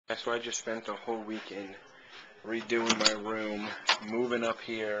So I just spent the whole weekend redoing my room, moving up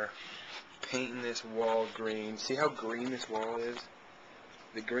here, painting this wall green. See how green this wall is?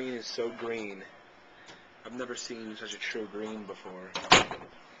 The green is so green. I've never seen such a true green before.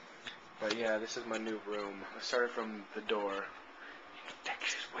 But yeah, this is my new room. I started from the door.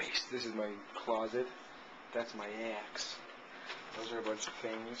 Texas waste. This is my closet. That's my axe. Those are a bunch of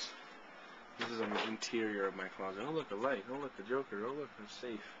things. This is an interior of my closet. Oh look, a light. Oh look, a Joker. Oh look, a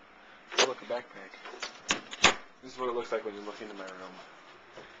safe. Oh look, a backpack. This is what it looks like when you look into my room.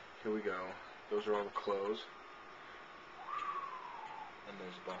 Here we go. Those are all the clothes. And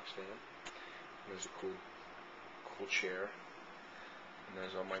there's a box fan. There's a cool chair. And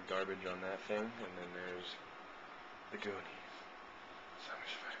there's all my garbage on that thing. And then there's the Goonies. Summer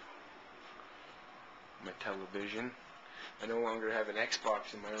Survival. My television. I no longer have an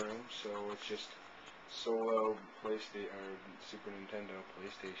Xbox in my room, so it's just solo PlayStation or Super Nintendo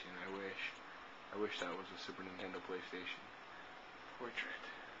PlayStation. I wish that was a Super Nintendo PlayStation. Portrait.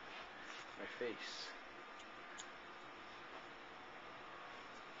 My face.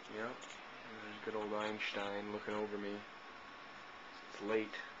 Yep. There's good old Einstein looking over me. It's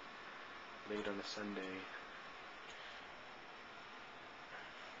late on a Sunday.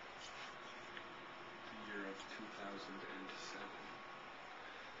 The year of 2007.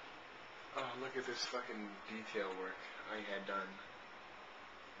 Oh, look at this fucking detail work I had done.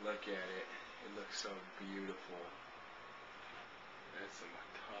 Look at it. It looks so beautiful. That's some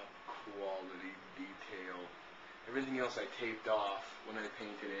top quality detail. Everything else I taped off when I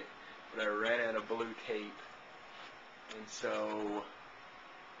painted it, but I ran out of blue tape, and so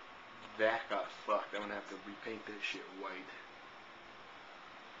that got fucked. I'm gonna have to repaint this shit white.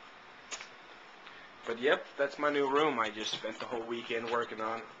 But yep, that's my new room I just spent the whole weekend working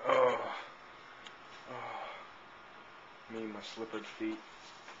on. Me and my slippered feet.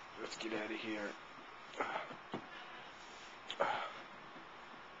 Let's get out of here.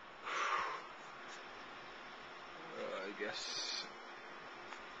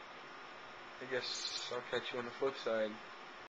 I guess I'll catch you on the flip side.